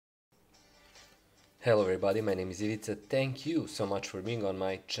Hello everybody, my name is Ivica. Thank you so much for being on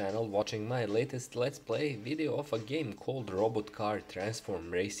my channel, watching my latest Let's Play video of a game called Robot Car Transform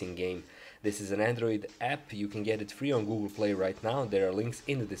Racing Game. This is an Android app, you can get it free on Google Play right now. There are links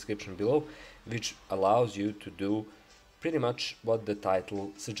in the description below, which allows you to do pretty much what the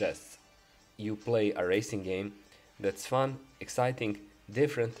title suggests. You play a racing game that's fun, exciting,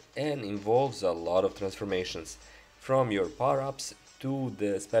 different, and involves a lot of transformations. From your power-ups to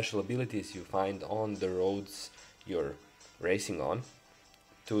the special abilities you find on the roads you're racing on,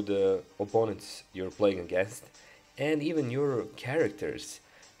 to the opponents you're playing against, and even your characters.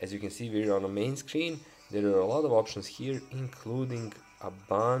 As you can see, we're on a main screen. There are a lot of options here, including a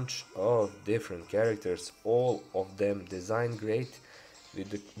bunch of different characters, all of them designed great,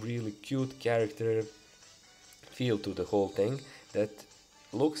 with a really cute character feel to the whole thing that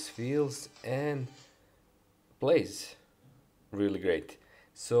looks, feels, and plays really great.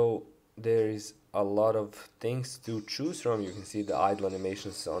 So there is a lot of things to choose from. You can see the idle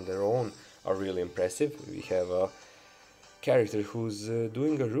animations on their own are really impressive. We have a character who's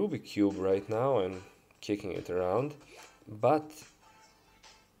doing a Rubik cube right now and kicking it around. But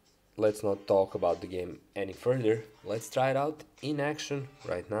let's not talk about the game any further. Let's try it out in action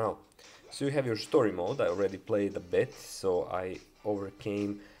right now. So you have your story mode. I already played a bit, so I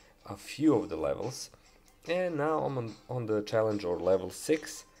overcame a few of the levels. And now I'm on the challenge or level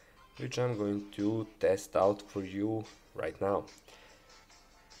 6, which I'm going to test out for you right now.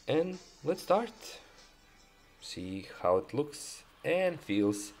 And let's start. See how it looks and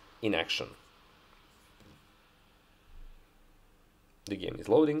feels in action. The game is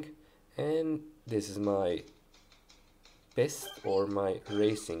loading, and this is my pist or my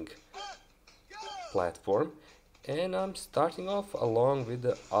racing platform, and I'm starting off along with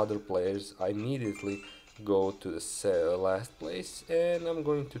the other players. I immediately go to the last place, and I'm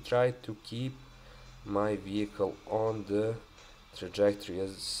going to try to keep my vehicle on the trajectory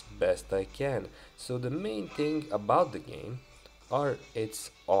as best I can. So the main thing about the game are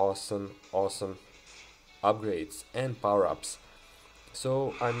its awesome upgrades and power-ups.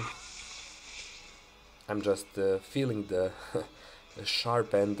 So I'm just feeling the, the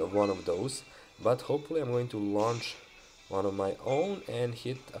sharp end of one of those, but hopefully I'm going to launch one of my own and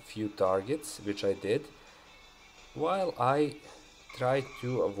hit a few targets, which I did, while I try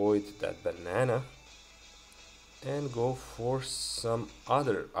to avoid that banana and go for some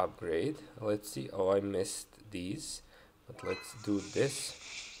other upgrade. Let's see. Oh, I missed these, but let's do this.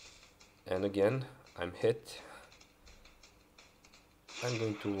 And again, I'm hit. I'm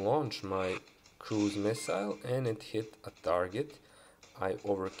going to launch my cruise missile and it hit a target. I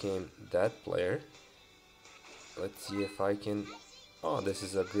overcame that player. Let's see if I can... Oh, this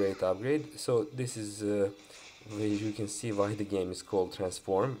is a great upgrade. So this is where you can see why the game is called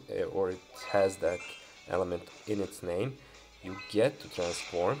Transform, or it has that element in its name. You get to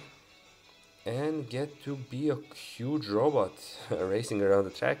transform and get to be a huge robot racing around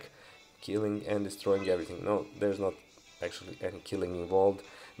the track, killing and destroying everything. No, there's not actually any killing involved.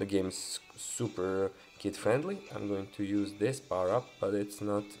 The game is super kid friendly. I'm going to use this power up, but it's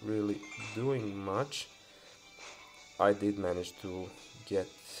not really doing much. I did manage to get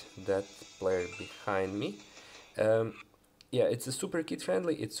that player behind me. Yeah, it's a super kid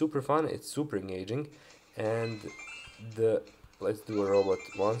friendly, it's super fun, it's super engaging, and let's do a robot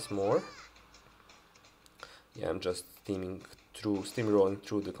once more. Yeah, I'm just steamrolling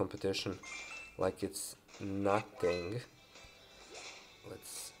through the competition like it's nothing.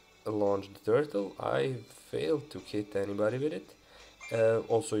 Let's launch the turtle. I failed to hit anybody with it.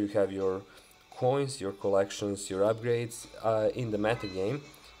 Also, you have your coins, your collections, your upgrades in the meta game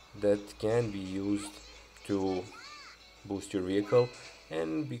that can be used to boost your vehicle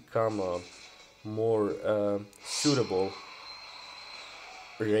and become a more suitable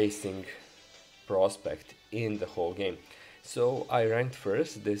racing prospect in the whole game. So I ranked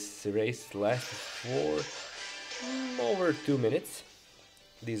first. This race lasted for over 2 minutes.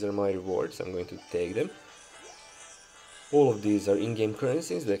 These are my rewards. I'm going to take them. All of these are in-game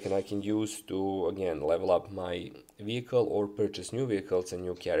currencies that I can use to, again, level up my vehicle or purchase new vehicles and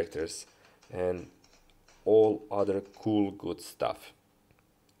new characters and all other cool good stuff.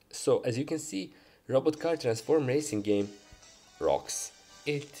 So as you can see, Robot Car Transform Racing Game rocks.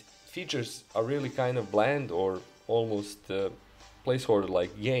 It features a really kind of bland or almost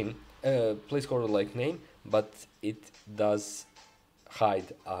placeholder-like game, placeholder-like name, but it does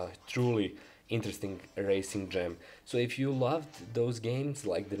hide a truly interesting racing gem. So if you loved those games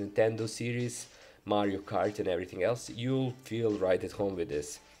like the Nintendo series, Mario Kart and everything else, you'll feel right at home with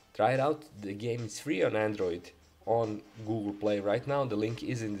this. Try it out, the game is free on Android on Google Play right now. The link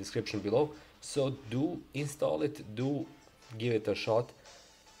is in the description below. So do install it, do give it a shot.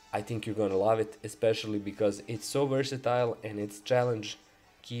 I think you're gonna love it, especially because it's so versatile and its challenge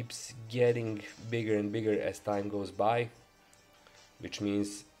keeps getting bigger and bigger as time goes by, which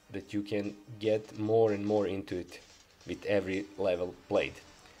means that you can get more and more into it with every level played.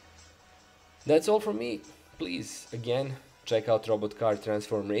 That's all from me. Please, again, check out Robot Car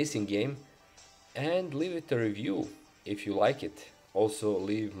Transform Racing game and leave it a review if you like it. Also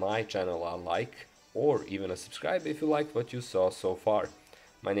leave my channel a like or even a subscribe if you liked what you saw so far.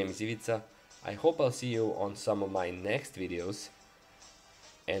 My name is Ivica. I hope I'll see you on some of my next videos.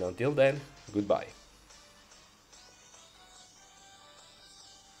 And until then, goodbye.